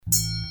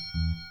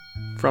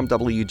From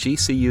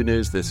WGCU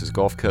News, this is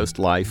Gulf Coast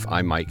Life.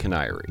 I'm Mike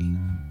Canary.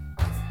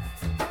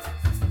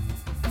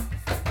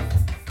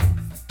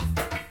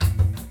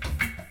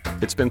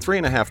 It's been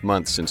 3.5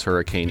 months since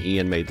Hurricane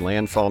Ian made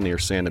landfall near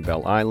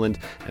Sanibel Island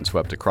and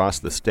swept across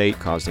the state,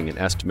 causing an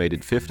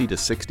estimated $50 to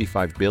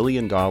 $65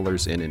 billion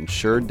in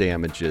insured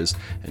damages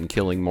and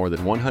killing more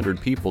than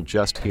 100 people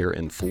just here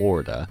in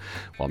Florida.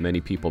 While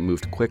many people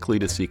moved quickly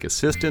to seek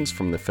assistance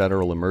from the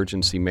Federal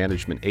Emergency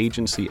Management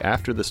Agency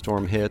after the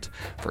storm hit,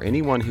 for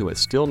anyone who has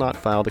still not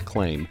filed a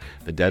claim,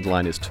 the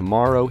deadline is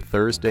tomorrow,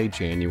 Thursday,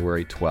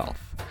 January 12th.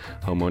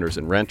 Homeowners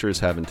and renters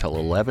have until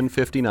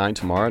 11:59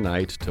 tomorrow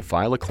night to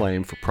file a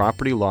claim for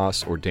property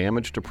loss or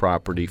damage to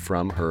property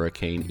from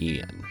Hurricane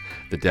Ian.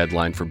 The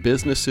deadline for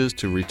businesses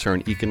to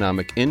return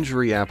economic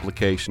injury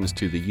applications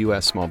to the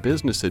U.S. Small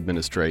Business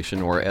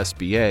Administration, or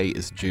SBA,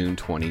 is June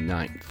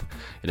 29th.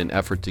 In an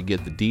effort to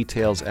get the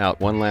details out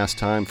one last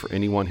time for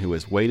anyone who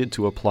has waited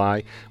to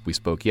apply, we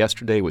spoke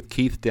yesterday with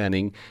Keith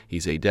Denning.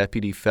 He's a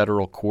Deputy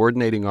Federal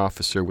Coordinating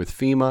Officer with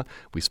FEMA.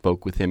 We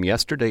spoke with him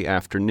yesterday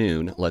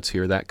afternoon. Let's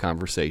hear that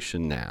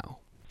conversation now.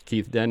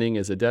 Keith Denning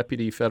is a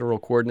Deputy Federal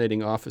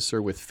Coordinating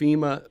Officer with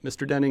FEMA.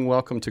 Mr. Denning,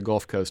 welcome to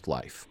Gulf Coast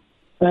Life.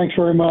 Thanks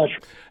very much.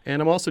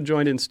 And I'm also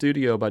joined in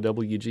studio by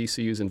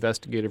WGCU's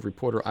investigative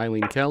reporter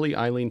Eileen Kelly.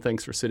 Eileen,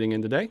 thanks for sitting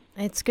in today.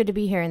 It's good to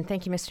be here, and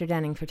thank you, Mr.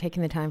 Denning, for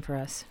taking the time for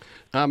us.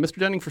 Mr.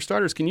 Denning, for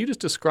starters, can you just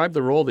describe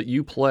the role that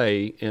you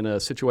play in a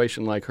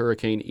situation like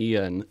Hurricane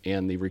Ian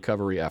and the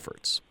recovery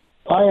efforts?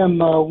 I am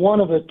one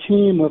of a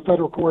team of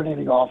federal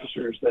coordinating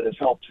officers that is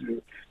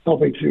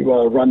helping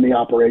to run the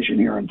operation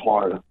here in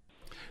Florida.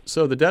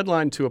 So the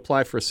deadline to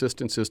apply for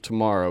assistance is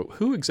tomorrow.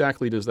 Who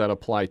exactly does that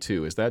apply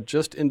to? Is that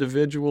just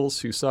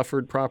individuals who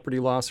suffered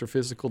property loss or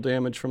physical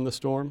damage from the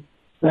storm?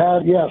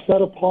 Yes,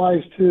 that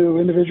applies to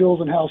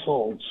individuals and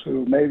households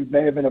who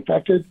may have been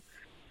affected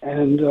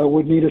and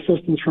would need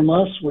assistance from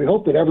us. We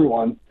hope that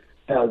everyone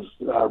has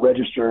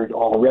registered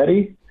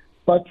already,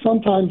 but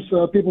sometimes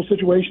people's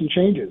situation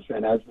changes,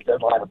 and as the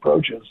deadline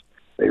approaches,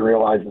 they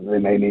realize that they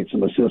may need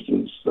some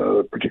assistance,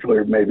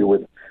 particularly maybe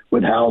with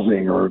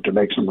housing or to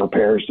make some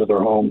repairs to their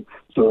home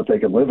so that they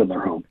can live in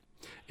their home.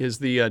 Is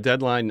the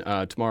deadline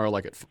tomorrow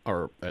like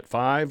at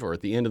 5 or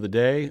at the end of the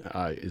day?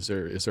 Is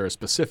there a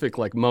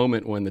specific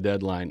moment when the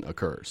deadline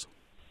occurs?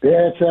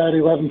 Yeah, it's at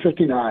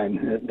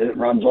 11:59. It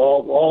runs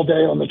all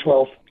day on the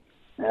 12th,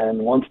 and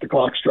once the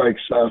clock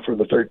strikes for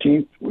the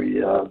 13th,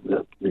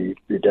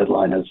 the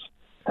deadline has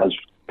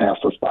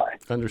passed us by.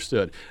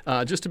 Understood.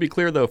 Just to be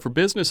clear, though, for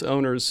business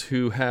owners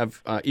who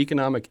have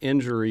economic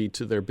injury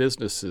to their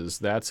businesses,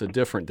 that's a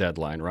different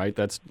deadline, right?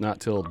 That's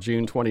not till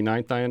June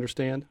 29th, I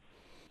understand?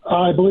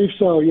 I believe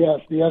so, yes.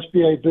 The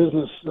SBA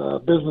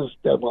business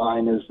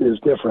deadline is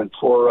different.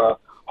 For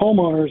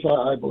homeowners,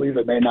 I believe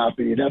it may not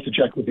be. You'd have to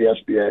check with the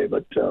SBA,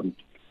 but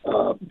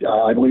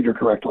I believe you're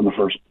correct on the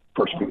first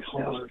piece.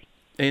 Yes.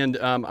 And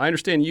I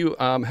understand you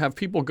have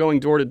people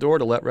going door to door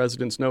to let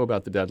residents know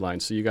about the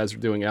deadline. So you guys are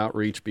doing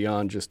outreach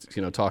beyond just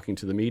talking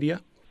to the media?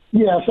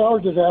 Yes, our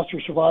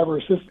disaster survivor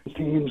assistance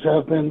teams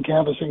have been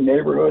canvassing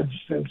neighborhoods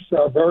since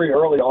very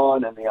early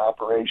on in the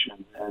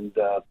operation,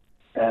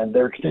 and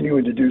they're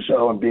continuing to do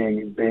so and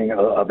being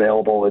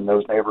available in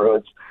those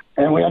neighborhoods.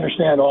 And we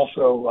understand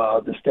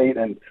also the state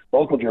and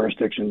local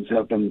jurisdictions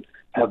have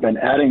been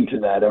adding to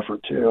that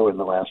effort too in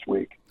the last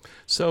week.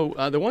 So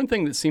the one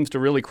thing that seems to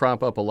really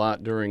crop up a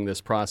lot during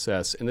this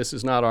process, and this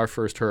is not our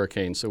first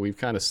hurricane, so we've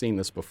kind of seen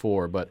this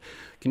before, but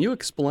can you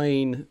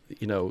explain,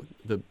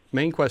 the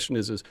main question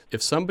is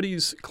if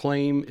somebody's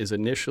claim is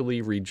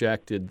initially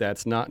rejected,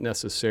 that's not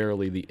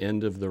necessarily the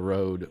end of the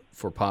road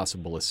for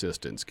possible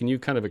assistance. Can you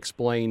kind of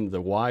explain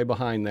the why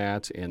behind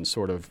that and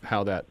sort of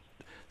how that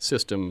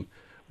system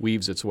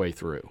weaves its way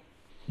through?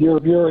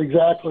 You're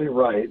exactly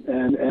right,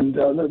 and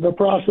the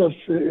process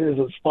is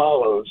as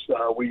follows.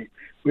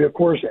 We of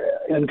course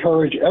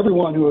encourage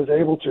everyone who is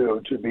able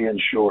to be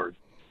insured.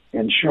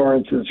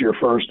 Insurance is your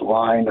first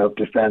line of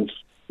defense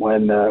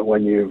when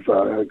you've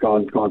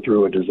gone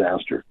through a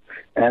disaster,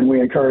 and we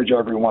encourage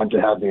everyone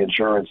to have the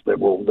insurance that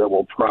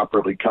will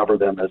properly cover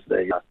them as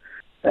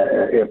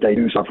if they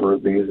do suffer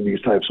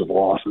these types of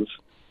losses.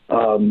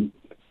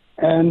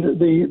 And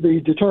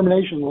the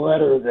determination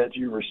letter that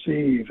you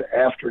receive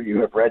after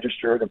you have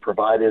registered and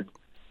provided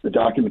the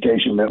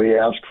documentation that we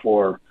ask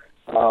for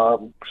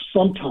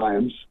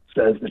sometimes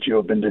says that you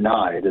have been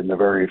denied in the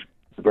very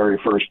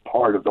first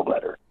part of the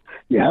letter.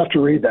 You have to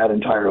read that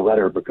entire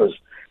letter because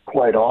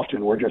quite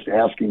often we're just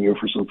asking you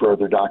for some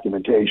further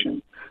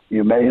documentation.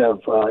 You may have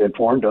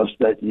informed us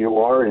that you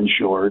are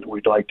insured.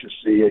 We'd like to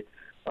see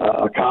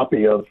a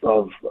copy of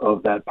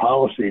that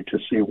policy to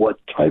see what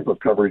type of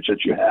coverage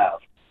that you have.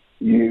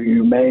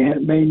 You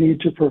may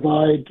need to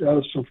provide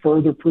some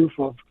further proof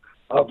of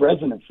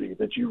residency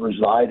that you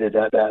resided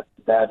at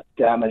that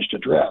damaged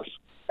address.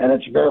 And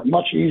it's very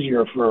much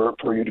easier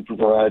for you to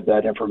provide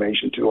that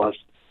information to us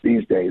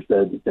these days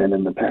than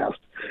in the past.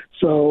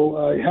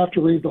 So you have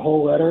to read the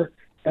whole letter.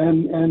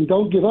 and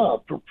don't give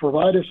up.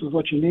 Provide us with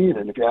what you need,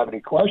 and if you have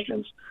any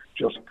questions,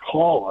 just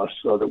call us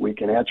so that we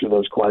can answer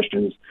those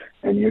questions,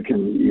 and you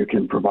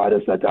can provide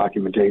us that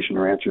documentation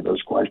or answer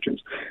those questions.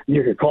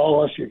 You could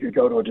call us. You could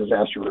go to a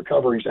disaster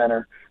recovery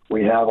center.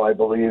 We have, I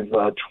believe,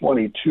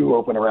 22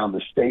 open around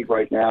the state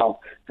right now,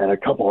 and a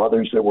couple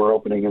others that we're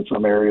opening in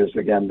some areas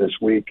again this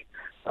week.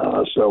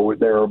 So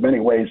there are many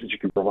ways that you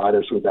can provide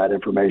us with that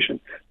information.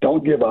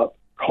 Don't give up.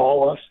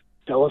 Call us.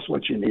 Tell us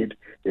what you need.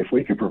 If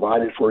we can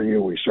provide it for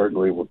you, we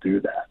certainly will do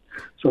that.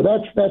 So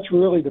that's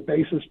really the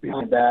basis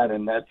behind that,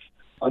 and that's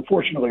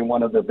unfortunately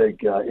one of the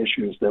big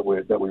issues that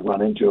we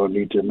run into and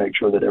need to make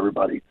sure that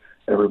everybody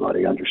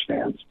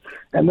understands.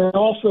 And then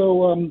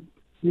also,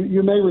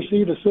 you may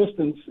receive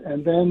assistance,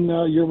 and then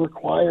you're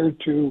required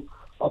to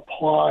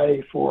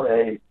apply for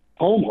a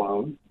home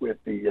loan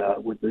with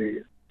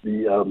the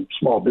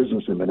Small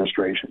Business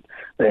Administration.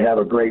 They have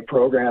a great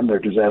program, their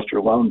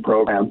disaster loan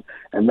program,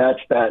 and that's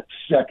that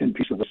second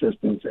piece of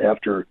assistance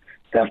after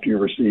you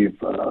receive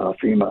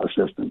FEMA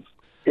assistance.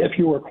 If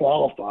you are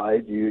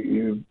qualified,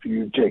 you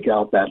take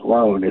out that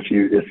loan if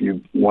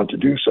you want to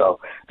do so,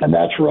 and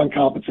that's for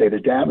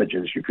uncompensated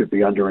damages. You could be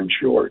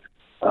underinsured.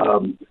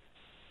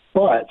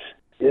 But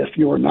if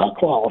you are not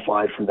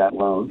qualified for that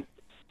loan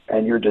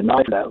and you're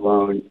denied that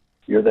loan,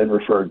 you're then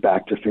referred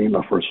back to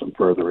FEMA for some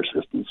further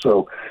assistance.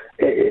 So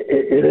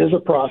it is a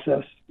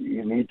process.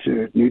 You need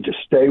to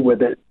stay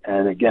with it.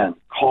 And again,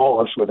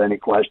 call us with any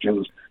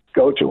questions.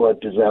 Go to a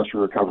disaster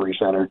recovery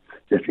center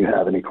if you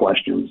have any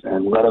questions,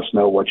 and let us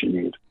know what you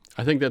need.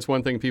 I think that's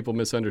one thing people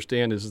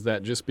misunderstand is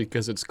that just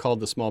because it's called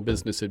the Small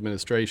Business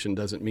Administration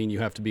doesn't mean you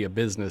have to be a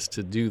business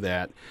to do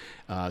that.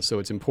 So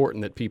it's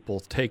important that people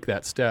take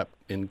that step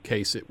in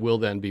case it will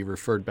then be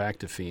referred back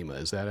to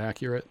FEMA. Is that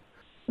accurate?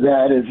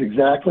 That is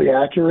exactly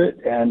accurate,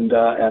 and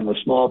the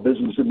Small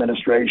Business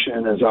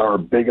Administration is our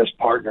biggest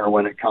partner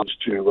when it comes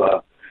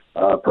to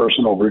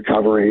personal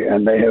recovery,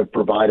 and they have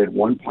provided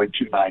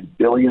 $1.29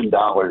 billion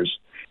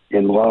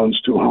in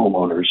loans to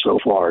homeowners so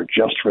far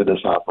just for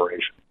this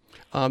operation.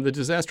 The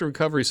disaster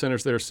recovery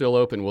centers that are still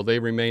open, will they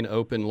remain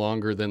open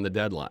longer than the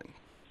deadline?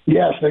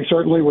 Yes, they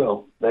certainly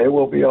will. They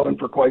will be open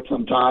for quite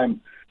some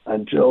time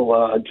until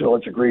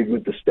it's agreed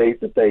with the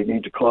state that they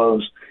need to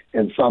close.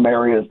 In some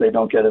areas, they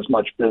don't get as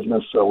much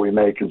business, so we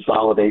may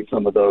consolidate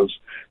some of those,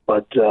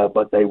 but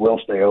they will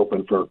stay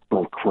open for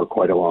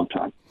quite a long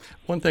time.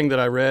 One thing that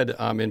I read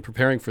in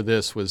preparing for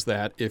this was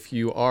that if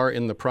you are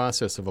in the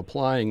process of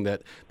applying,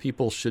 that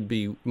people should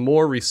be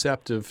more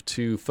receptive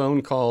to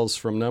phone calls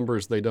from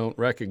numbers they don't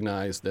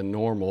recognize than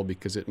normal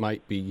because it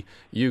might be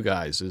you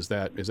guys. Is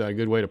that a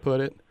good way to put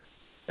it?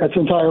 That's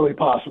entirely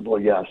possible,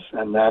 yes,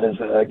 and that is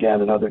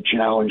again another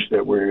challenge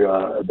that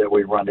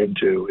we run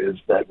into is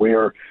that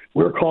we're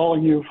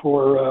calling you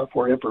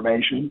for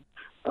information.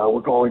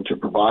 We're calling to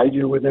provide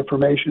you with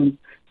information,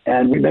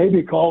 and we may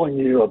be calling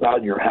you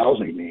about your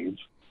housing needs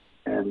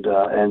and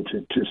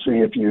to see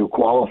if you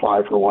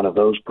qualify for one of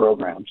those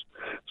programs.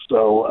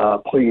 So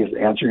please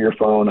answer your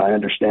phone. I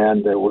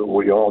understand that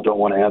we all don't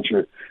want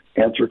to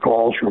answer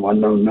calls from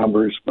unknown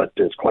numbers, but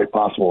it's quite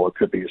possible it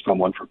could be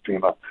someone from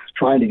FEMA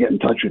trying to get in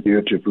touch with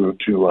you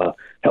to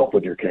help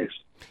with your case.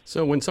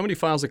 So when somebody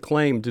files a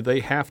claim, do they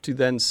have to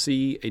then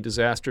see a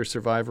disaster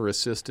survivor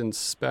assistance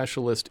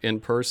specialist in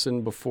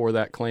person before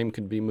that claim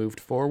can be moved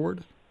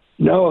forward?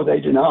 No, they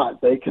do not.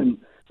 They can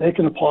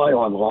apply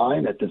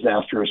online at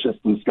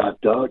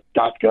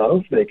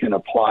disasterassistance.gov. They can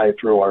apply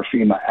through our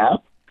FEMA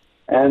app.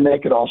 And they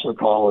could also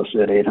call us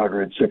at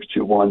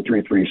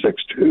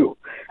 800-621-3362.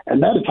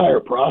 And that entire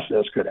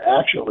process could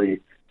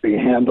actually be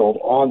handled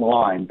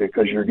online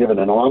because you're given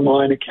an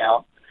online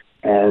account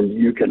and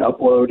you can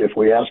upload, if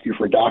we ask you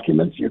for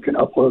documents, you can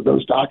upload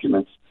those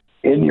documents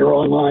in your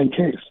online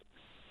case.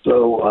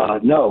 So,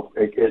 no,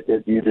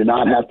 you do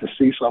not have to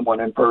see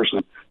someone in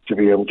person to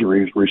be able to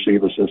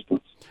receive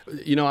assistance.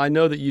 You know, I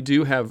know that you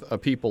do have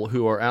people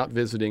who are out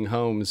visiting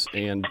homes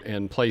and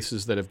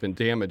places that have been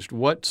damaged.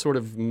 What sort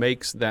of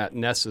makes that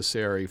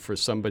necessary for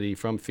somebody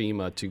from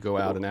FEMA to go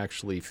out and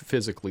actually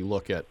physically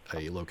look at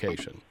a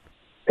location?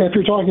 If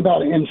you're talking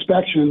about an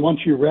inspection,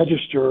 once you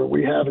register,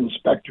 we have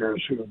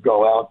inspectors who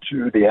go out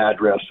to the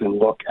address and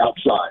look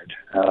outside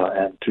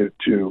and to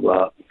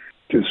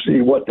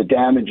see what the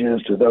damage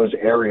is to those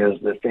areas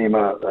that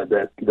FEMA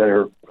that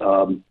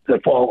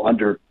fall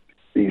under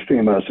the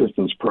FEMA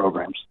assistance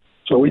programs.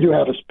 So we do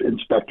have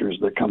inspectors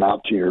that come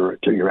out to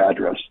your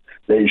address.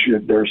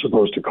 They're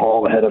supposed to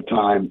call ahead of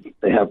time.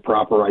 They have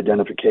proper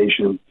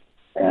identification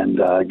and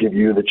give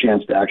you the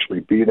chance to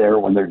actually be there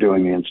when they're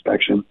doing the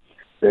inspection.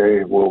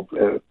 They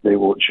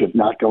should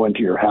not go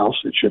into your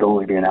house. It should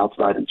only be an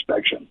outside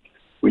inspection.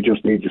 We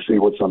just need to see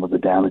what some of the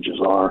damages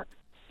are,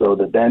 so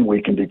that then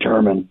we can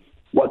determine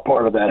what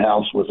part of that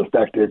house was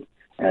affected,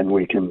 and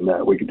we can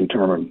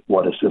determine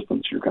what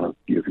assistance you can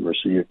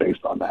receive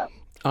based on that.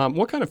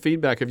 What kind of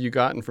feedback have you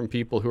gotten from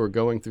people who are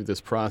going through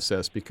this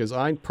process? Because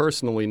I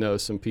personally know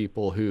some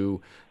people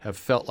who have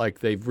felt like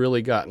they've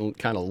really gotten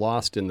kind of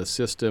lost in the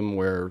system,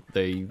 where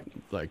their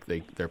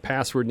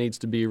password needs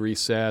to be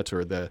reset,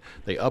 or they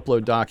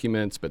upload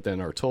documents but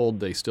then are told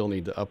they still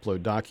need to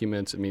upload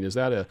documents. I mean, is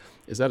that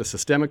a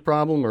systemic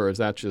problem, or is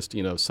that just,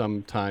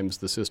 sometimes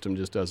the system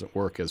just doesn't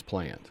work as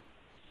planned?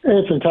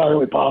 It's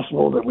entirely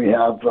possible that we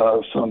have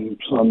some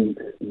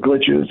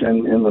glitches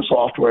in the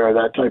software,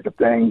 that type of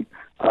thing.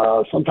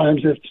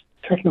 Sometimes it's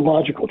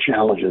technological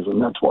challenges,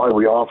 and that's why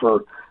we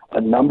offer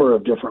a number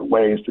of different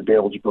ways to be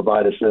able to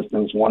provide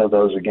assistance. One of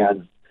those,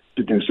 again,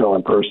 to do so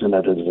in person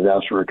at a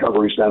disaster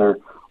recovery center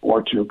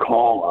or to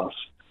call us.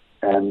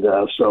 And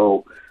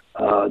so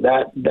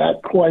that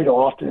quite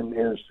often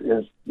is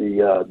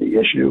the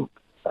issue,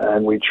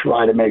 and we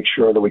try to make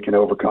sure that we can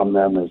overcome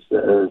them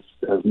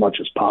as much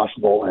as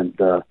possible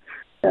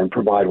and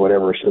provide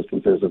whatever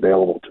assistance is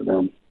available to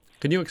them.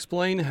 Can you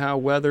explain how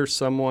whether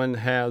someone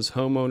has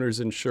homeowners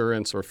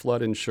insurance or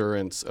flood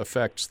insurance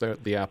affects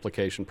the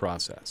application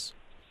process?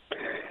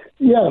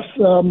 Yes.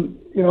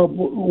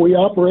 We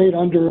operate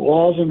under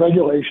laws and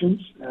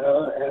regulations,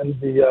 and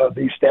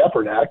the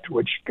Stafford Act,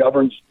 which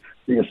governs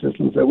the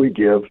assistance that we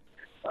give,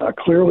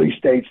 clearly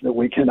states that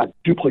we cannot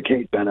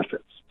duplicate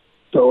benefits.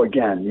 So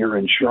again, your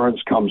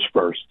insurance comes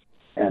first,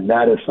 and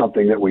that is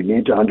something that we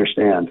need to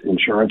understand.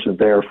 Insurance is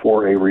there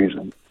for a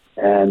reason.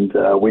 And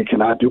we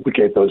cannot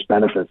duplicate those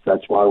benefits.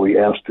 That's why we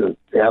ask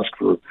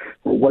for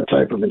what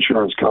type of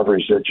insurance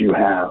coverage that you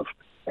have.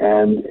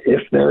 And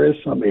if there is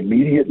some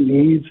immediate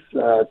needs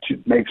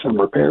to make some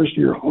repairs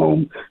to your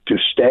home, to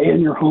stay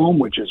in your home,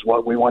 which is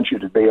what we want you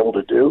to be able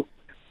to do,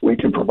 we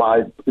can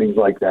provide things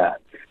like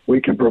that.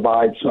 We can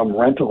provide some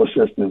rental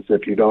assistance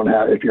if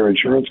your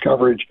insurance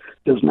coverage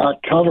does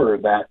not cover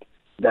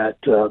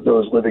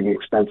those living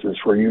expenses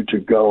for you to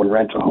go and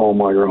rent a home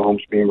while your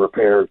home's being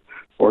repaired,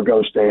 or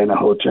go stay in a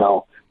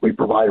hotel. We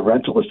provide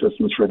rental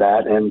assistance for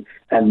that,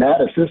 and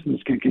that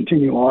assistance can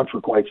continue on for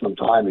quite some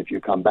time if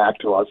you come back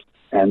to us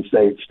and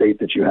state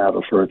that you have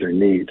a further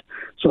need.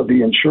 So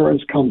the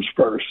insurance comes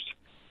first,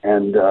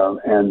 and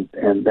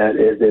that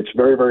it's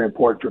very, very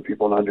important for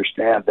people to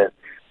understand that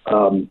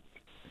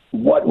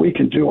what we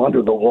can do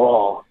under the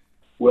law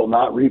will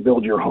not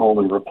rebuild your home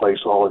and replace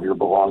all of your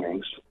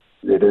belongings.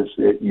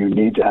 You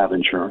need to have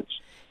insurance.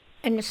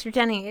 And Mr.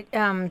 Denny,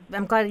 I'm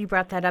glad you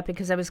brought that up,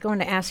 because I was going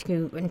to ask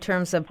you in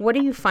terms of what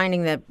are you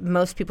finding that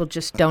most people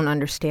just don't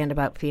understand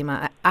about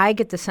FEMA? I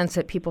get the sense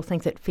that people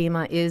think that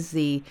FEMA is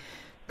the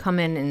come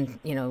in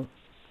and,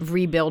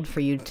 rebuild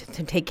for you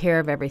to take care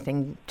of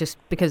everything, just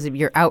because of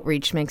your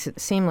outreach makes it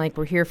seem like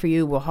we're here for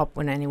you, we'll help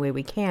in any way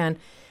we can.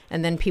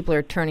 And then people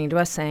are turning to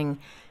us saying,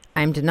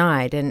 I'm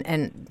denied. And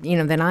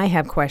then I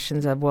have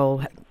questions of,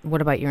 well,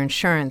 what about your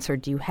insurance? Or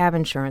do you have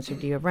insurance? Or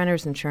do you have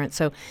renter's insurance?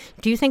 So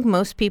do you think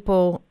most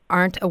people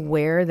aren't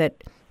aware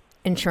that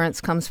insurance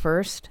comes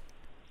first?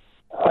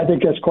 I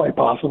think that's quite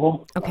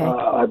possible. Okay.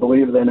 I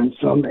believe that in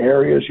some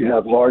areas you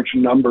have large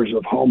numbers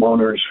of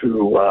homeowners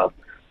who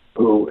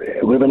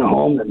live in a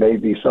home that may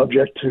be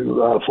subject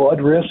to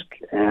flood risk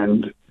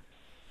and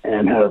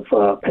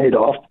have paid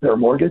off their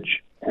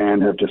mortgage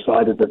and have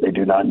decided that they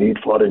do not need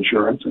flood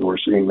insurance, and we're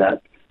seeing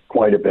that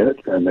quite a bit,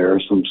 and there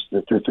are some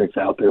statistics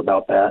out there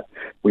about that.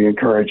 We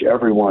encourage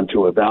everyone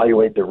to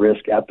evaluate the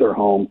risk at their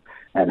home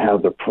and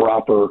have the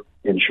proper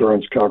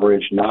insurance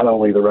coverage, not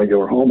only the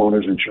regular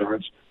homeowner's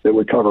insurance that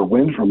would cover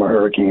wind from a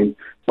hurricane,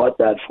 but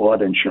that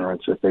flood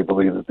insurance if they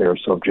believe that they are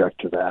subject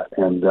to that.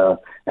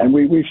 And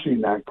we've seen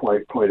that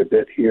quite a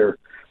bit here.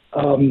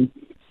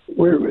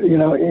 We're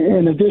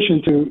in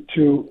addition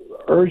to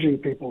urging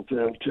people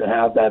to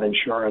have that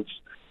insurance,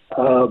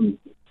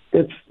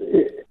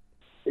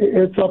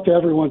 it's up to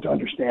everyone to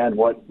understand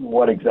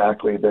what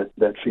exactly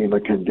that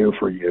FEMA can do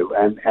for you.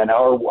 And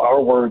our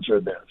words are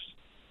this: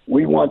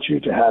 we want you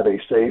to have a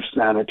safe,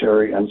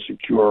 sanitary, and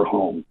secure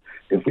home.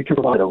 If we can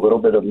provide a little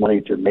bit of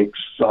money to make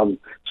some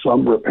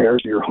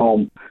repairs to your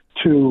home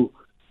so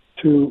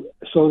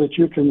that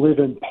you can live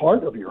in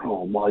part of your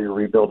home while you're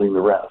rebuilding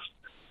the rest,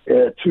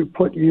 to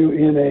put you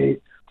in a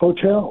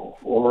hotel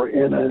or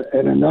in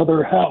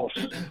another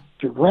house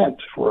to rent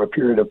for a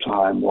period of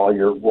time while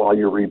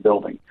you're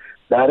rebuilding.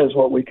 That is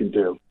what we can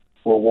do.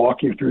 We'll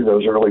walk you through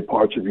those early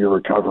parts of your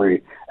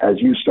recovery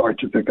as you start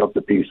to pick up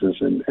the pieces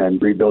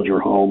and rebuild your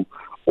home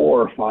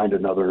or find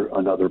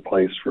another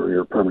place for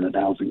your permanent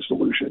housing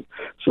solution.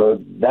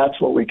 So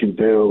that's what we can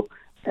do,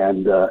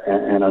 and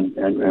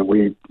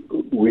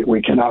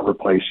we cannot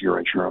replace your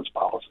insurance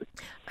policy.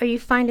 Are you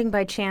finding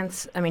by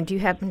chance, do you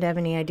happen to have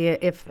any idea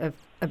if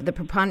of the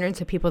preponderance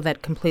of people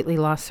that completely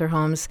lost their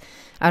homes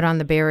out on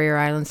the barrier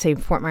island, say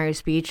Fort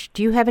Myers Beach,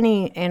 do you have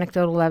any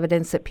anecdotal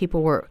evidence that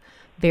people were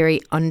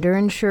very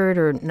underinsured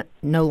or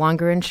no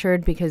longer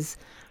insured because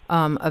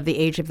of the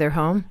age of their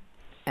home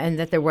and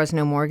that there was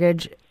no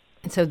mortgage?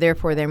 And so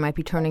therefore they might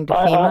be turning to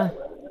FEMA?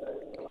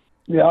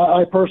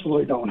 I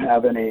personally don't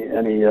have any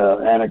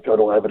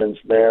anecdotal evidence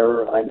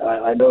there.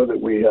 I know that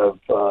we have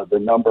the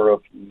number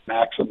of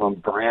maximum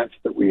grants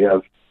that we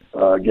have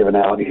given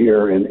out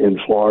here in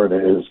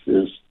Florida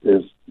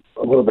is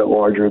a little bit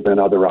larger than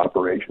other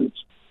operations.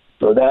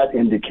 So that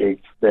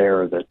indicates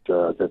there that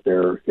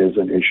there is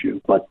an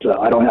issue. But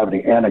I don't have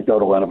any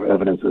anecdotal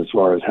evidence as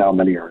far as how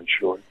many are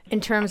insured.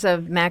 In terms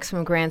of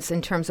maximum grants,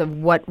 in terms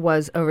of what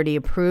was already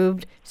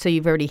approved, so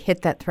you've already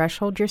hit that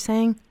threshold, you're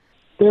saying?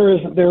 There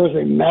is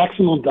a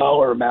maximum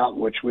dollar amount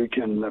which we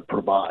can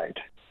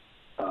provide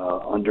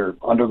under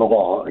the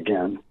law,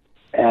 again.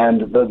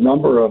 And the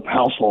number of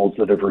households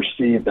that have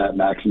received that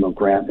maximum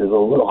grant is a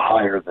little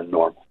higher than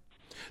normal.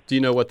 Do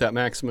you know what that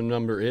maximum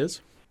number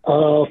is?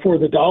 For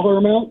the dollar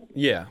amount?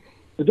 Yeah.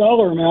 The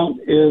dollar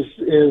amount is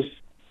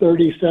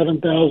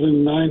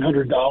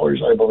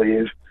 $37,900, I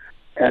believe.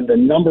 And the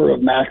number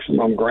of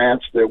maximum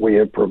grants that we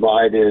have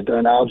provided,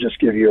 and I'll just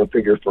give you a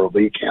figure for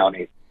Lee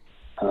County.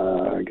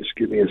 Just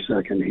give me a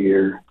second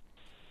here,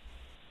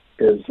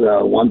 is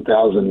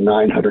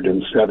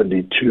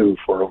 1,972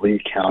 for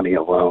Lee County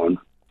alone.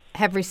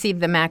 Have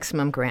received the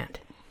maximum grant.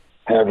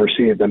 Have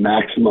received the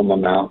maximum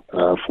amount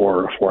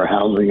for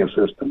housing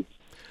assistance.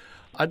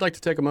 I'd like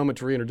to take a moment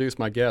to reintroduce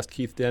my guest.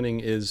 Keith Denning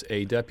is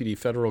a Deputy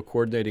Federal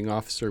Coordinating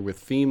Officer with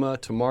FEMA.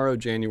 Tomorrow,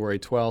 January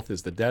 12th,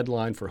 is the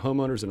deadline for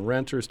homeowners and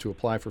renters to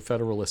apply for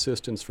federal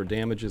assistance for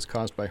damages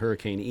caused by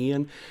Hurricane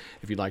Ian.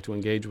 If you'd like to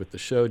engage with the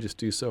show, just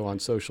do so on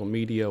social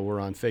media. We're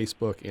on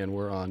Facebook and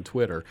we're on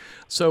Twitter.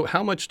 So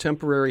how much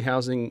temporary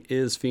housing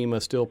is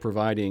FEMA still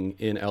providing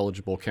in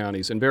eligible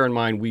counties? And bear in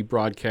mind, we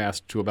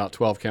broadcast to about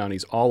 12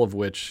 counties, all of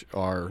which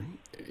are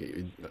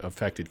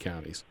affected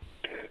counties.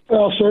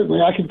 Well,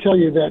 certainly. I can tell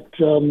you that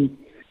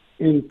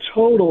in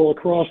total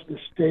across the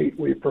state,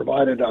 we've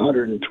provided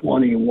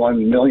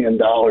 $121 million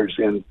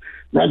in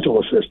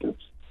rental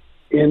assistance.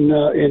 In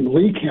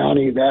Lee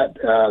County,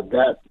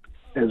 that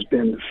has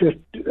been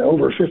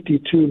over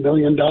 $52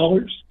 million.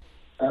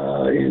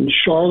 In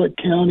Charlotte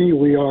County,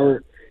 we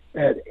are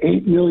at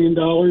 $8 million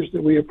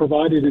that we have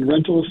provided in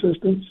rental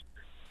assistance.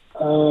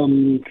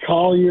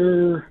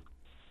 Collier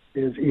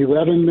is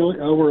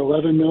over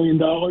 $11 million.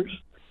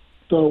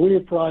 So we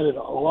have provided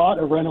a lot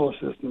of rental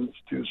assistance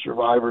to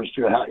survivors,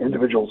 to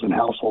individuals and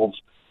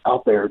households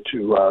out there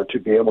to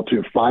be able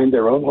to find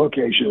their own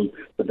location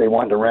that they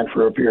want to rent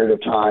for a period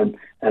of time.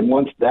 And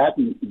once that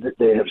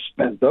they have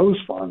spent those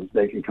funds,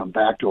 they can come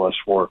back to us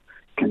for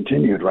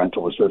continued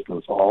rental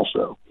assistance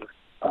also.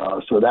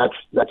 So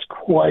that's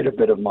quite a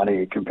bit of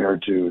money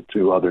compared to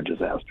other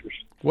disasters.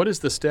 What is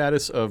the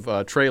status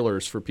of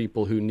trailers for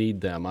people who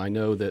need them? I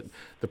know that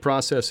the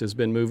process has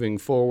been moving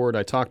forward.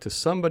 I talked to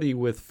somebody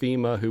with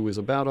FEMA who was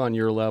about on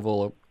your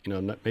level,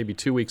 maybe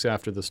 2 weeks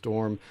after the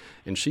storm,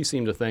 and she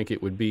seemed to think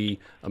it would be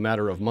a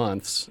matter of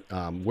months.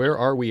 Where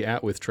are we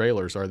at with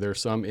trailers? Are there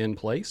some in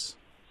place?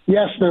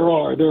 Yes, there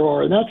are.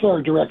 And that's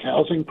our direct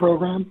housing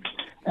program.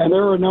 And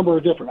there are a number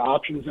of different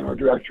options in our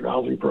direct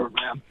housing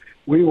program.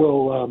 We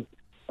will...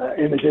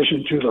 in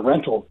addition to the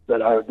rental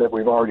that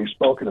we've already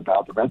spoken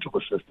about, the rental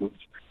assistance.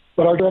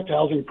 But our direct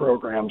housing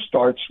program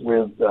starts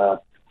with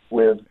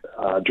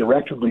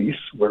direct lease,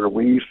 where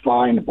we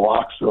find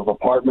blocks of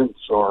apartments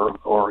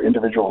or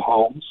individual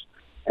homes,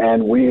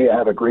 and we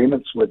have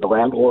agreements with the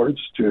landlords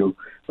to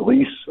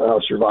lease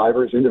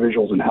survivors,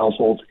 individuals, and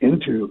households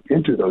into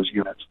those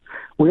units.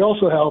 We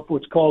also have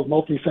what's called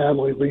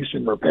multifamily lease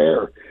and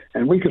repair,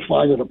 and we could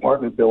find an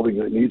apartment building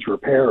that needs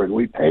repair, and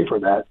we pay for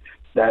that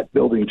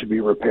building to be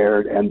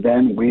repaired, and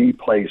then we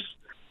place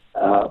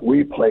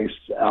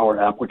our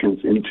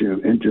applicants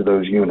into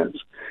those units.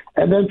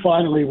 And then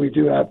finally, we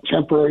do have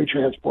temporary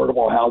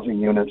transportable housing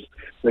units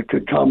that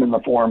could come in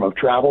the form of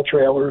travel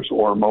trailers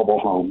or mobile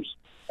homes.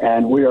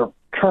 And we are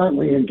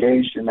currently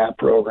engaged in that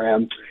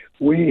program.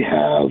 We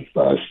have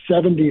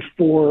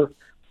 74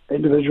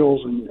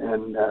 individuals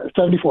and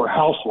 74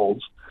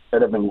 households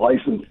that have been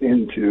licensed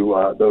into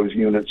those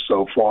units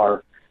so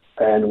far.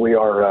 And we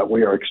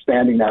are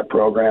expanding that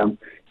program.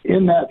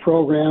 In that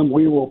program,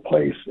 we will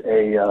place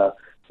a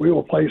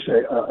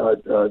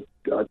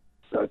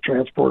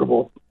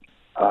transportable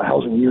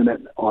housing unit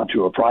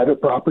onto a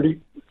private property.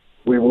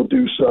 We will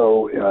do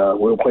so.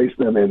 We'll place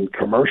them in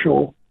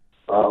commercial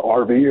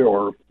RV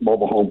or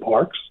mobile home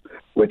parks,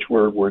 which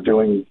we're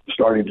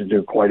starting to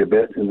do quite a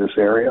bit in this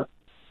area.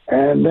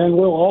 And then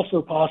we'll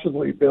also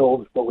possibly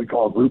build what we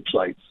call group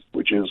sites,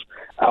 which is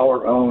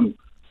our own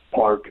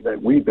park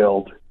that we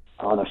build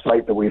on a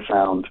site that we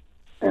found,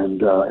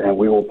 and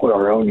we will put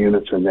our own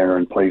units in there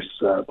and place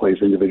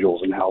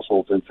individuals and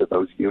households into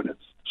those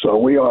units. So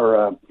we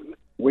are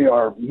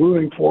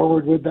moving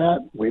forward with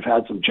that. We've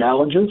had some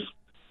challenges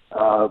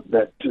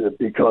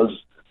because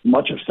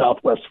much of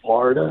Southwest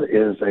Florida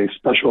is a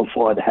special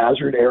flood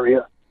hazard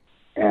area,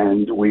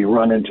 and we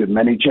run into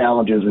many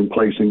challenges in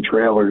placing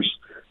trailers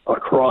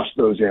across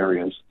those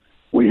areas.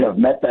 We have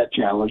met that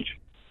challenge.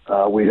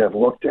 We have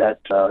looked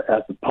at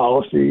the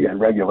policy and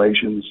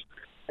regulations,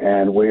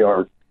 and we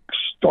are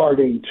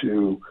starting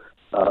to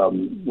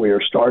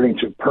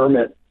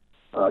permit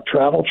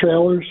travel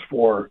trailers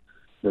for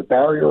the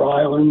barrier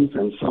islands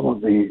and some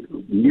of the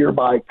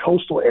nearby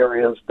coastal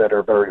areas that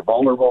are very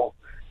vulnerable.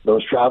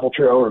 Those travel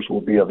trailers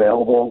will be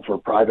available for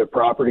private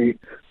property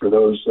for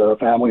those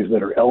families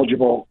that are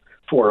eligible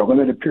for a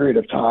limited period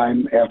of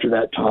time. After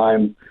that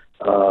time,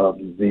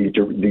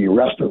 the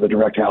rest of the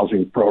direct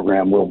housing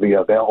program will be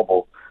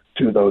available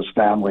to those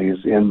families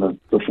in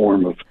the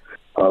form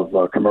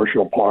of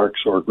commercial parks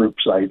or group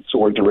sites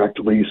or direct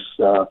lease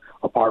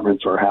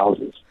apartments or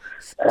houses.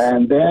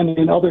 And then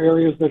in other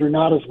areas that are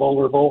not as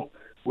vulnerable,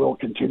 we'll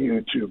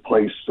continue to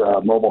place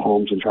mobile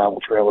homes and travel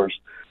trailers,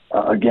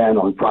 again,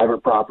 on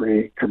private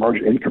property,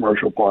 in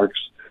commercial parks,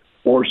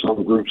 or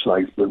some group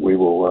sites that we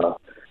will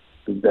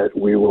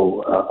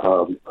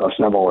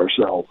assemble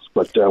ourselves.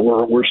 But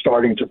we're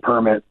starting to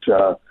permit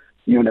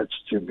units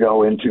to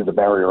go into the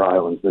barrier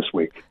islands this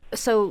week.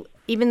 So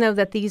even though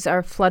that these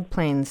are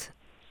floodplains,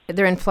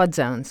 they're in flood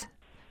zones.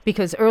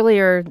 Because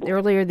earlier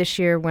this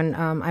year when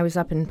I was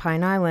up in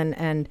Pine Island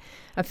and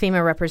a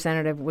FEMA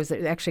representative was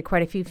actually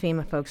quite a few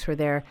FEMA folks were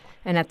there.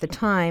 And at the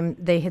time,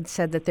 they had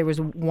said that there was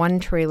one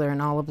trailer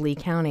in all of Lee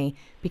County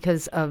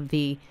because of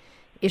the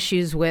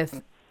issues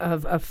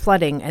of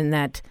flooding, and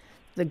that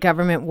the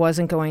government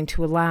wasn't going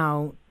to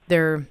allow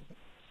their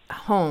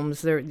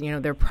homes,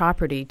 their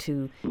property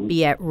to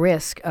be at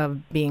risk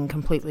of being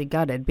completely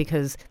gutted,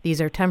 because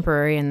these are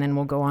temporary and then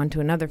we'll go on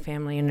to another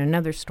family in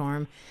another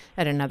storm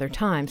at another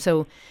time.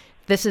 So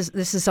this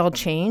is all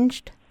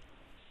changed.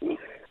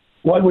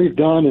 What we've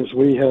done is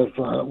we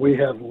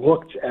have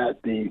looked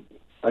at the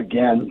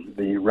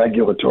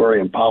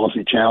regulatory and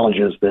policy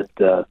challenges that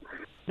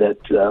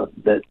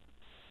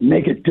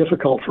make it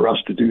difficult for us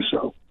to do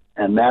so,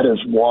 and that is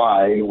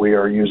why we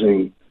are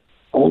using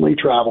only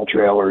travel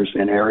trailers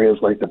in areas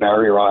like the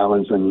barrier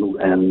islands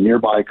and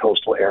nearby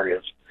coastal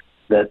areas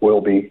that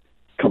will be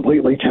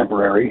completely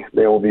temporary.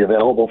 They will be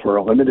available for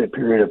a limited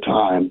period of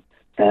time,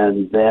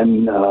 and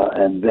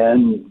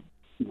then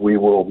we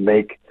will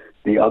make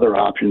the other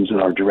options in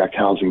our direct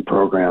housing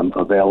program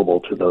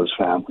available to those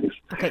families.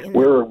 Okay.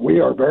 We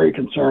are very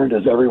concerned,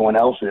 as everyone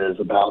else is,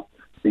 about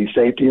the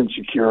safety and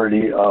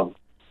security of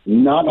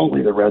not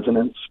only the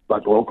residents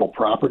but local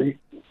property.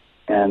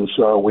 And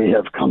so we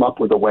have come up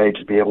with a way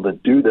to be able to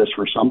do this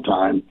for some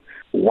time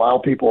while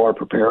people are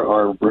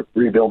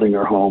rebuilding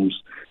their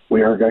homes.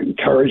 We are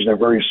encouraging them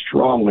very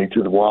strongly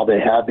while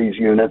they have these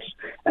units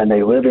and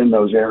they live in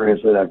those areas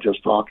that I've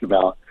just talked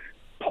about,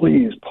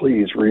 please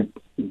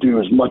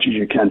do as much as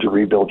you can to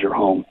rebuild your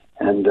home.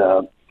 And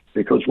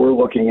because we're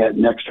looking at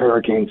next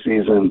hurricane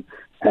season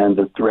and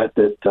the threat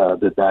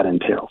that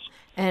entails.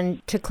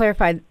 And to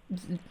clarify,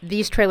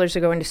 these trailers are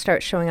going to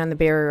start showing on the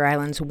barrier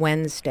islands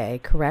Wednesday,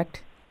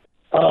 correct?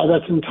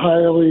 That's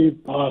entirely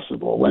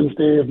possible.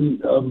 Wednesday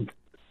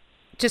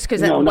just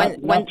because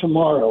not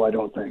tomorrow, I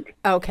don't think.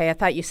 Okay, I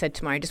thought you said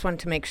tomorrow. I just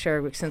wanted to make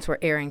sure since we're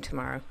airing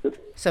tomorrow.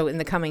 So in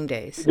the coming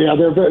days. Yeah,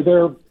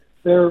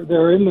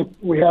 they're in the.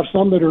 We have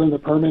some that are in the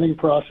permitting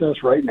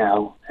process right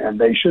now, and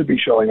they should be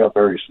showing up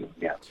very soon.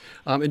 Yeah.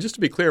 And just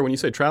to be clear, when you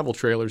say travel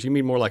trailers, you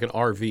mean more like an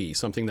RV,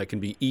 something that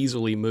can be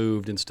easily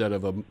moved instead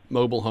of a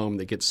mobile home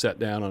that gets set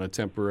down on a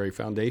temporary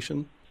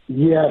foundation?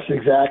 Yes,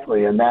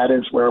 exactly. And that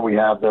is where we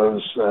have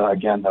those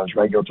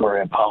regulatory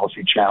and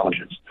policy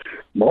challenges.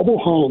 Mobile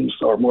homes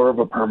are more of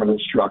a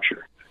permanent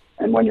structure.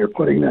 And when you're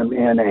putting them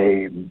in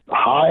a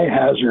high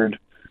hazard,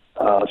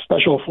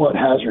 special flood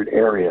hazard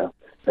area,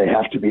 they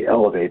have to be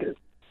elevated.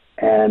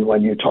 And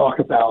when you talk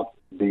about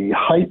the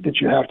height that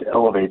you have to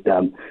elevate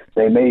them,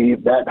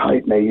 that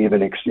height may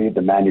even exceed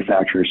the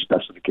manufacturer's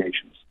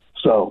specifications.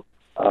 So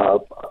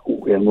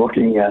in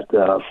looking at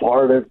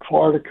Florida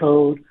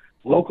code,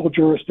 local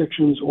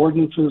jurisdictions,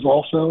 ordinances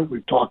also.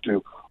 We've talked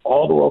to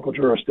all the local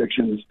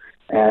jurisdictions,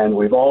 and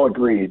we've all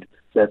agreed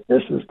that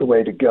this is the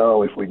way to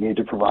go if we need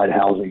to provide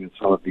housing in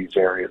some of these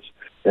areas.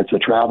 It's a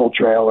travel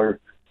trailer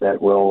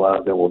that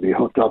will be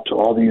hooked up to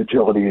all the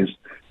utilities,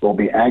 will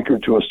be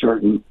anchored to a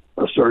certain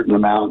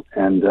amount,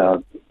 and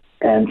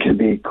can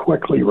be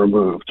quickly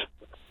removed.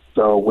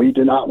 So we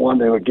do not want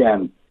to,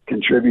 again,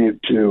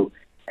 contribute to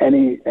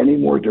any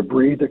more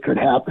debris that could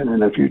happen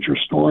in a future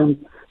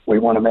storm. We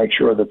want to make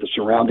sure that the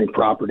surrounding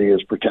property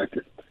is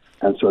protected.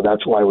 And so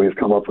that's why we've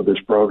come up with this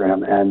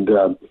program. And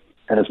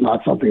it's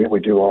not something that we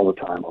do all the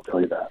time, I'll tell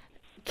you that.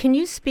 Can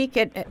you speak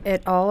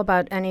at all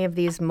about any of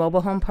these mobile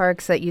home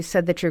parks that you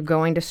said that you're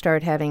going to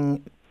start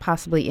having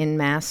possibly in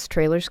mass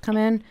trailers come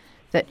in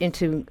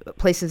into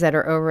places that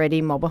are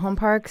already mobile home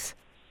parks?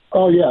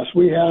 Oh, yes.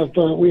 We have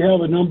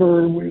a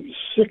number,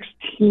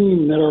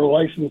 16 that are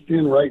licensed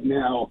in right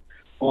now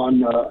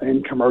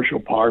in commercial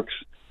parks.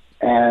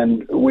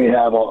 And we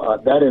have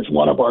that is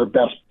one of our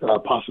best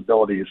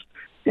possibilities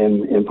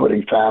in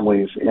putting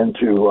families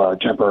into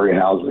temporary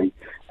housing,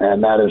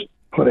 and that is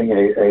putting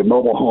a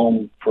mobile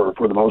home for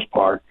the most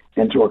part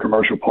into a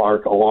commercial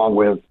park, along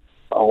with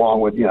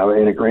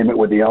in agreement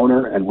with the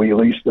owner, and we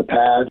lease the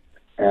pad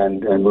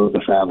and move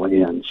the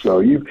family in.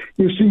 So you've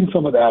seen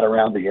some of that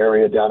around the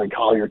area down in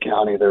Collier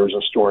County. There was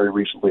a story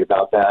recently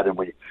about that, and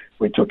we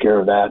took care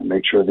of that and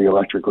made sure the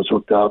electric was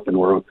hooked up, and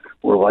we're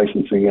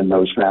licensing in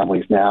those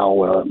families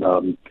now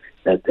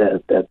at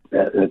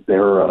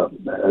their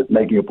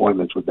making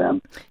appointments with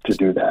them to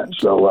do that.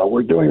 So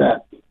we're doing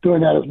that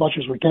doing that as much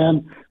as we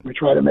can. We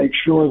try to make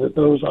sure that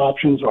those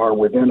options are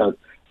within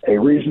a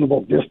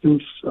reasonable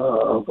distance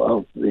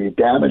of the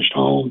damaged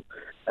home,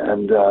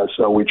 and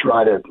so we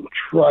try to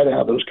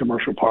have those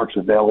commercial parks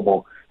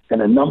available in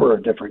a number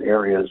of different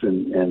areas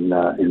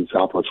in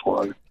Southwest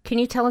Florida. Can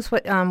you tell us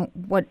what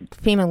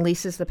FEMA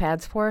leases the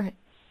pads for?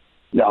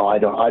 No, I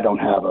don't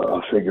have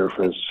a figure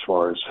as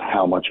far as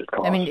how much it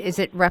costs. I mean, is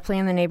it roughly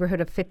in the neighborhood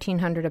of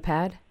 $1,500 a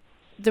pad?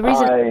 The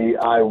reason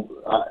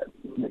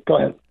go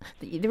ahead.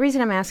 The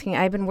reason I'm asking,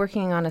 I've been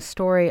working on a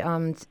story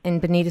in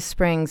Bonita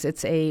Springs.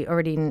 It's a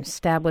already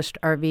established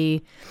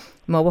RV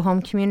mobile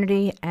home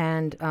community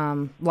and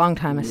long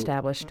time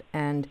established,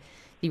 and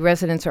the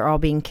residents are all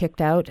being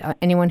kicked out.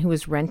 Anyone who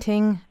was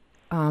renting,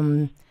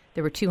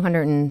 there were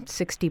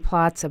 260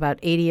 plots. About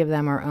 80 of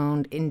them are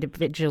owned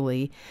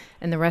individually,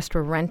 and the rest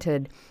were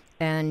rented.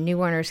 And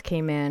new owners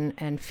came in,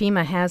 and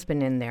FEMA has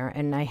been in there,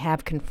 and I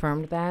have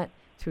confirmed that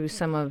through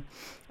some of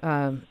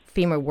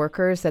FEMA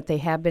workers that they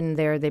have been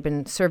there. They've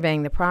been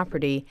surveying the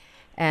property,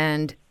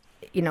 and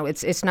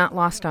it's not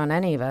lost on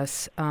any of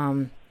us,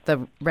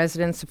 the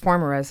residents, the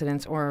former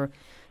residents, or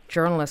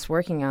journalists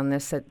working on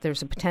this, that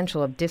there's a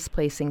potential of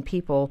displacing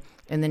people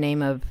in the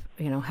name of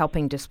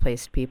helping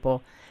displaced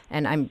people.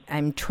 And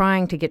I'm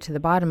trying to get to the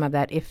bottom of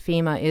that if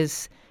FEMA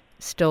is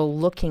still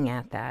looking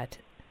at that.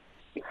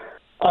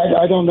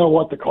 I don't know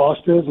what the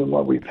cost is and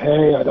what we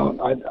pay.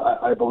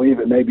 I believe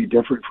it may be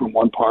different from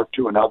one park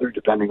to another,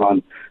 depending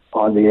on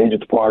the age of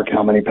the park,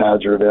 how many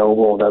pads are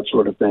available, that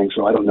sort of thing.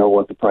 So I don't know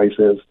what the price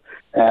is.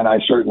 And I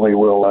certainly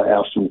will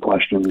ask some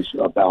questions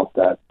about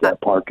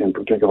that park in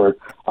particular.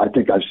 I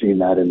think I've seen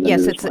that in the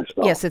news myself.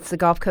 Yes, it's the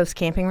Gulf Coast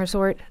Camping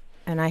Resort,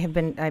 and I've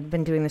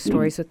been doing the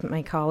stories with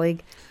my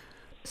colleague.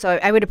 So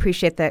I would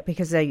appreciate that,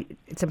 because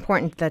it's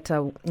important that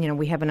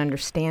we have an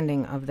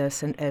understanding of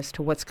this and as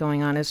to what's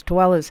going on, as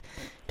well as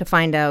to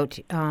find out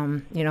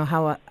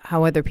how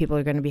other people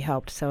are going to be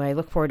helped. So I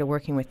look forward to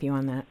working with you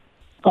on that.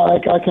 I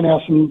can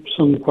ask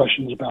some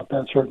questions about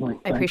that, certainly.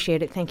 I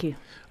appreciate it. Thank you.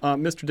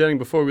 Mr. Denning,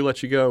 before we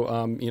let you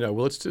go,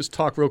 let's just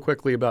talk real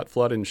quickly about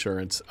flood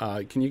insurance.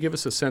 Can you give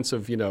us a sense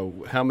of,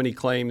 how many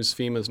claims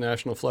FEMA's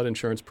National Flood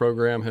Insurance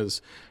Program has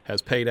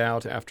paid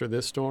out after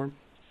this storm?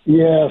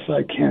 Yes,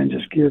 I can.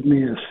 Just give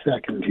me a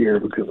second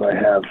here, because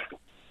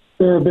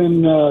there have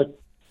been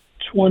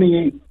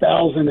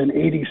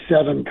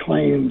 28,087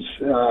 claims,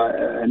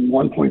 and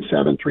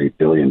 $1.73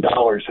 billion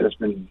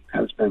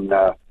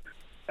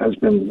has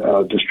been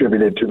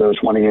distributed to those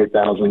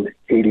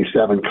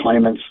 28,087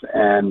 claimants,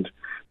 and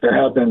there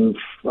have been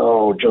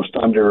just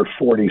under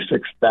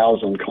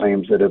 46,000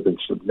 claims that have been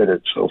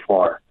submitted so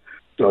far.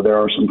 So there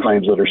are some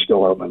claims that are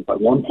still open,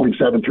 but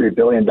 $1.73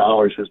 billion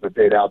has been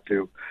paid out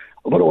to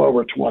a little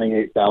over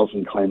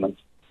 28,000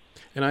 claimants.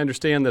 And I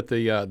understand that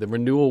the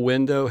renewal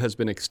window has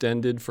been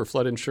extended for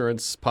flood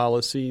insurance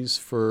policies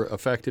for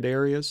affected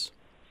areas?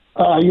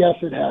 Yes,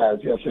 it has.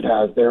 Yes, it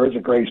has. There is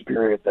a grace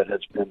period that has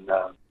been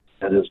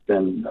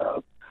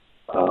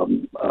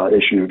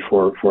issued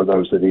for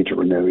those that need to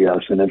renew. Yes,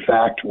 and in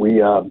fact, we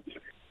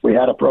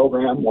had a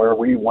program where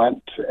we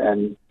went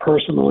and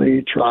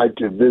personally tried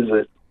to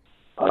visit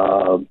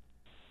all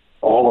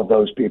of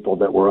those people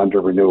that were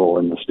under renewal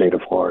in the state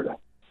of Florida,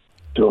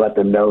 to let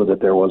them know that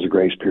there was a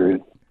grace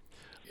period.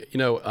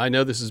 I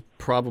know this is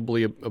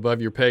probably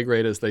above your pay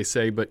grade, as they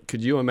say, but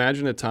could you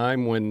imagine a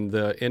time when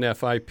the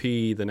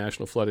NFIP, the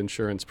National Flood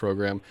Insurance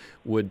Program,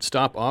 would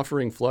stop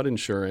offering flood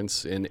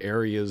insurance in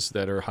areas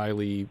that are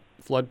highly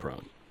flood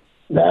prone?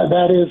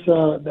 That is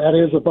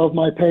above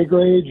my pay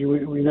grade.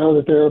 We know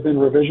that there have been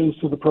revisions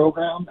to the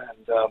program,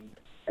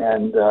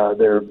 and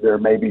there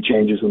may be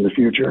changes in the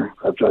future,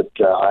 but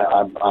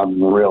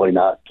I'm really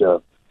not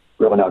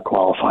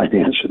qualified to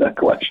answer that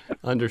question.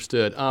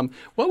 Understood.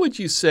 What would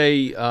you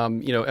say,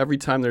 every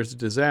time there's a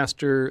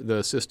disaster,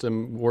 the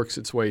system works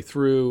its way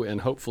through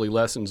and hopefully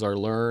lessons are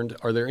learned.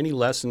 Are there any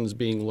lessons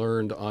being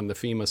learned on the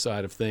FEMA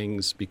side of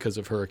things because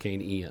of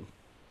Hurricane Ian?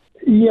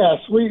 Yes,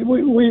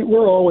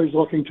 we're always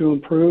looking to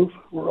improve.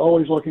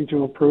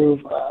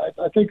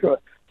 I think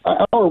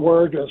our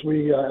word as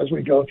we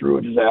go through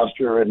a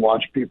disaster and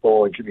watch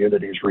people and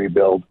communities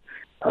rebuild,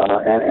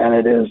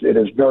 and it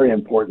is very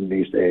important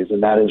these days,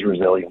 and that is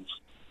resilience.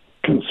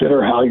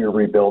 Consider how you're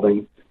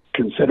rebuilding.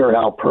 Consider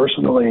how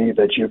personally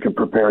that you can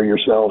prepare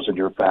yourselves and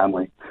your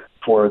family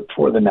for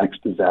the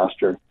next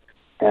disaster,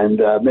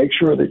 and make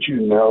sure that you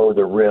know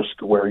the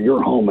risk where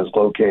your home is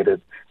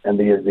located and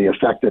the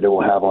effect that it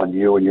will have on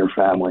you and your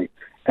family,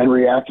 and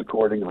react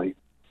accordingly.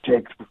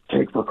 Take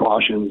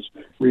precautions,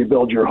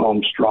 rebuild your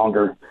home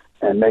stronger,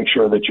 and make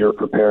sure that you're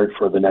prepared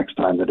for the next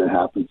time that it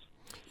happens.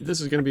 This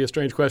is going to be a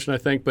strange question, I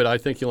think, but I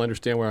think you'll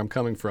understand where I'm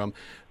coming from.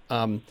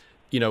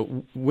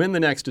 When the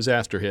next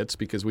disaster hits,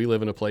 because we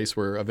live in a place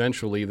where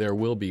eventually there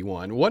will be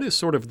one, what is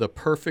sort of the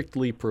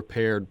perfectly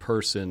prepared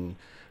person?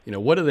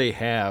 What do they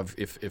have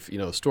if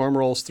a storm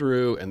rolls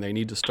through and they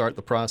need to start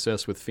the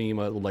process with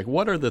FEMA? Like,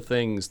 what are the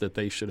things that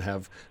they should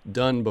have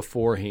done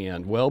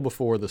beforehand, well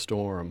before the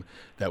storm,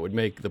 that would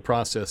make the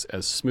process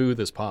as smooth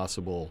as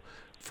possible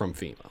from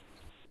FEMA?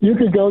 You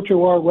could go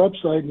to our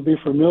website and be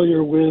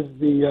familiar with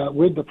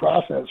the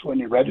process when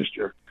you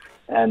register,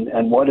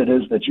 and what it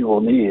is that you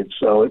will need.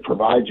 So it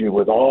provides you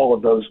with all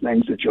of those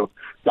things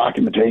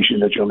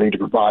documentation that you'll need to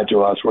provide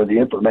to us, or the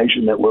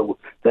information that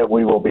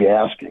we will be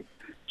asking.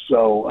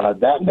 So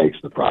that makes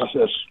the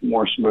process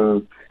more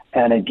smooth.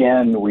 And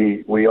again,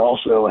 we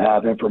also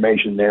have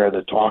information there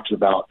that talks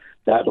about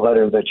that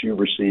letter that you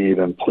receive,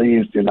 and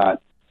please do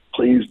not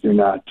throw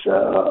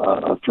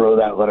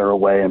that letter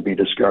away and be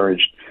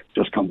discouraged.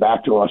 Just come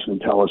back to us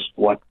and tell us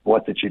what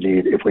that you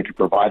need. If we can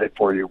provide it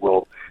for you,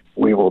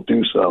 we will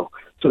do so.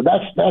 So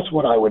that's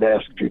what I would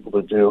ask people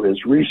to do,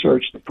 is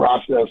research the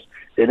process.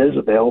 It is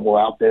available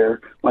out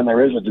there. When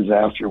there is a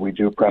disaster, we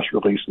do press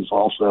releases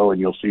also, and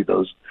you'll see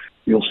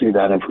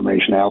that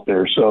information out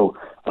there. So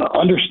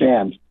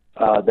understand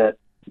that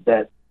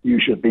you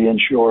should be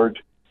insured.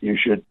 You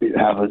should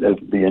have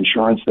the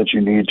insurance that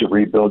you need to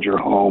rebuild your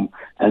home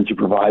and to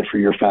provide for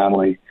your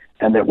family,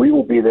 and that we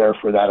will be there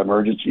for that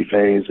emergency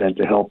phase and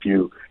to help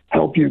you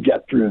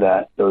get through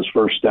those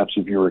first steps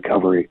of your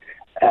recovery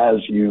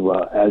as you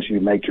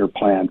make your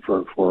plan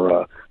for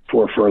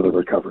further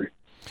recovery.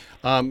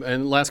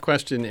 And last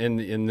question,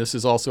 and this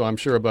is also, I'm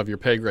sure, above your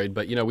pay grade,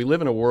 but, we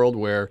live in a world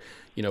where,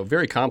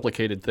 very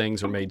complicated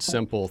things are made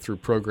simple through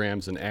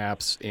programs and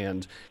apps.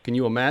 And can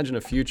you imagine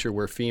a future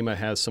where FEMA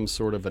has some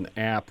sort of an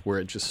app where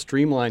it just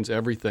streamlines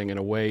everything in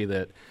a way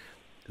that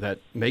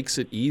makes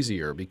it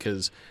easier?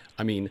 Because,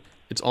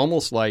 it's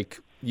almost like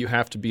you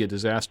have to be a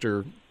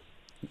disaster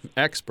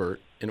expert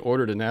in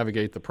order to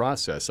navigate the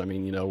process.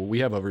 We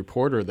have a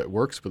reporter that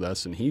works with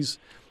us, and he's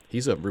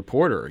a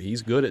reporter.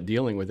 He's good at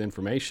dealing with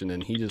information,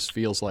 and he just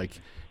feels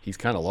like he's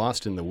kind of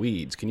lost in the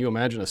weeds. Can you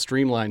imagine a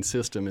streamlined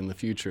system in the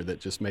future that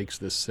just makes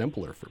this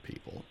simpler for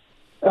people?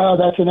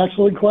 That's an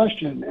excellent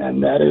question,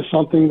 and that is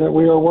something that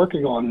we are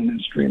working on, in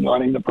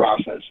streamlining the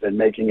process and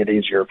making it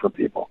easier for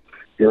people.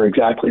 You're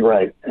exactly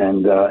right,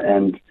 and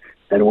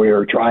we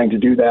are trying to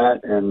do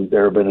that, and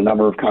there have been a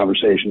number of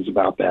conversations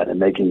about that and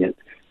making it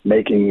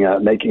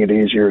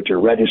easier to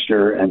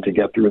register and to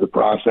get through the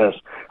process,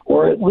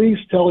 or at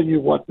least tell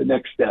you what the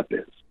next step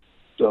is.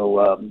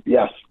 So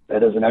yes,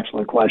 that is an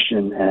excellent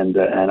question, and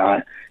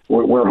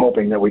we're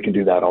hoping that we can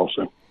do that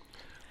also.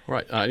 All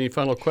right. Any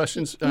final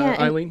questions, yeah,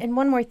 Eileen? And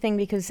one more thing,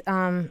 because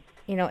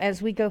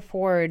as we go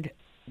forward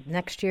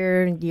next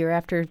year, year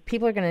after,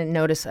 people are going to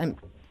notice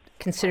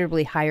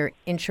considerably higher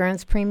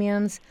insurance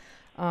premiums.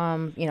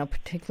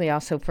 Particularly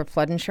also for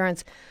flood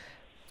insurance.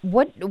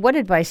 What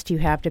advice do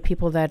you have to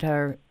people that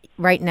are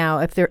right now,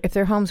 if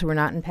their homes were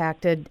not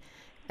impacted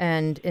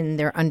and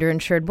they're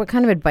underinsured, what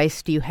kind of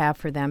advice do you have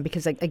for them?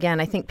 Because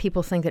again, I think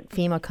people think that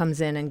FEMA comes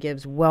in and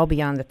gives well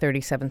beyond the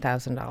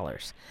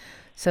 $37,000.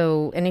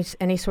 So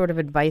any sort of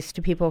advice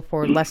to people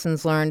for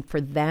lessons learned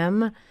for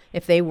them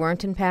if they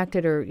weren't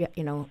impacted, or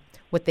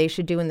what they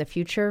should do in the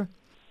future?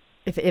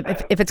 If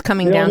it's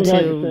coming down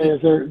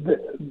to,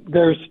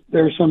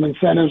 there's some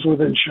incentives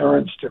with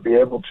insurance to be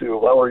able to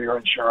lower your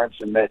insurance,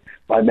 and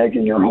by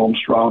making your home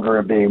stronger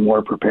and being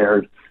more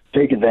prepared,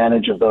 take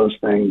advantage of those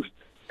things.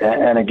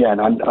 And again,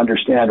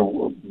 understand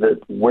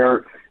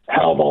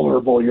how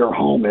vulnerable your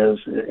home is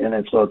in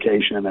its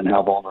location, and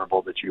how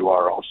vulnerable that you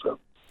are also.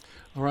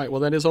 All right.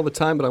 Well, that is all the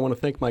time, but I want to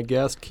thank my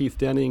guest. Keith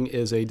Denning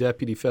is a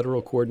Deputy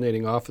Federal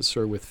Coordinating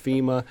Officer with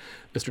FEMA.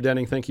 Mr.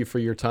 Denning, thank you for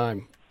your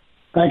time.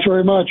 Thanks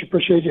very much.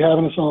 Appreciate you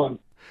having us on.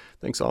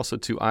 Thanks also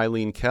to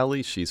Eileen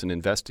Kelly. She's an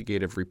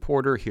investigative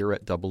reporter here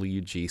at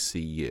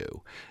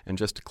WGCU. And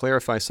just to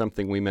clarify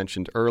something we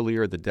mentioned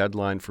earlier, the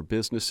deadline for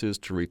businesses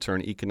to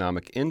return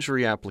economic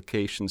injury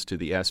applications to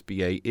the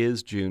SBA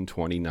is June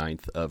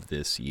 29th of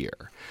this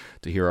year.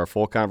 To hear our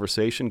full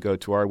conversation, go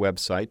to our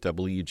website,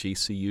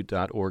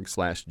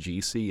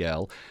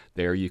 wgcu.org/GCL.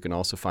 There you can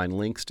also find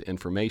links to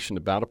information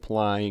about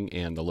applying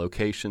and the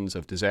locations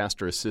of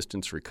disaster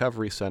assistance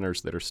recovery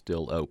centers that are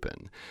still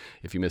open.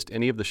 If you missed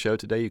any of the show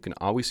today, you can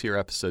always hear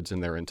episodes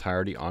in their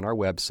entirety on our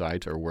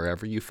website or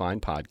wherever you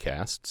find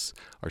podcasts.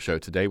 Our show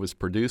today was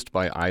produced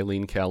by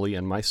Eileen Kelly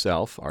and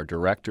myself. Our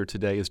director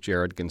today is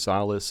Jared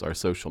Gonzalez. Our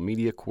social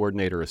media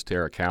coordinator is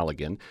Tara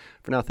Callaghan.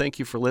 For now, thank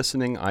you for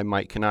listening. I'm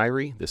Mike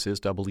Canary. This is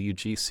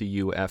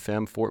WGCU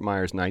FM, Fort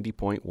Myers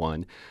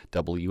 90.1,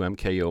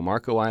 WMKO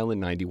Marco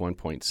Island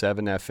 91.7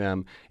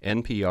 FM,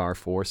 NPR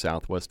for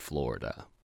Southwest Florida.